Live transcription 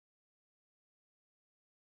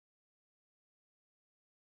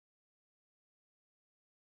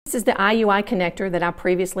This is the IUI connector that I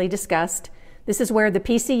previously discussed. This is where the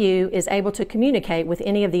PCU is able to communicate with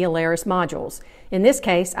any of the Alaris modules. In this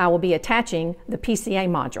case, I will be attaching the PCA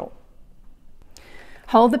module.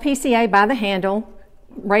 Hold the PCA by the handle,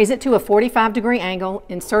 raise it to a 45-degree angle,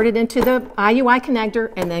 insert it into the IUI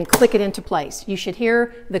connector, and then click it into place. You should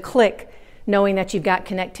hear the click knowing that you've got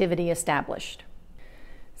connectivity established.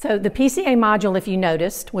 So the PCA module, if you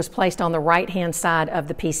noticed, was placed on the right-hand side of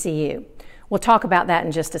the PCU. We'll talk about that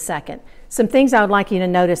in just a second. Some things I would like you to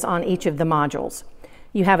notice on each of the modules.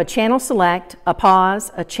 You have a channel select, a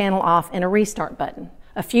pause, a channel off, and a restart button.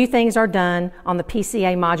 A few things are done on the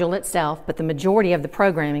PCA module itself, but the majority of the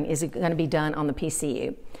programming is going to be done on the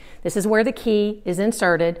PCU. This is where the key is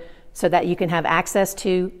inserted so that you can have access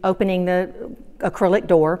to opening the acrylic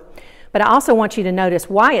door. But I also want you to notice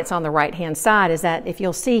why it's on the right-hand side is that if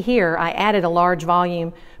you'll see here, I added a large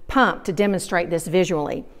volume pump to demonstrate this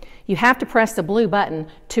visually. You have to press the blue button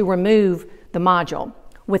to remove the module.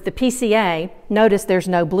 With the PCA, notice there's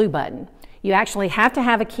no blue button. You actually have to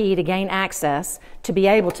have a key to gain access to be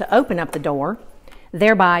able to open up the door,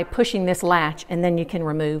 thereby pushing this latch, and then you can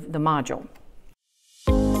remove the module.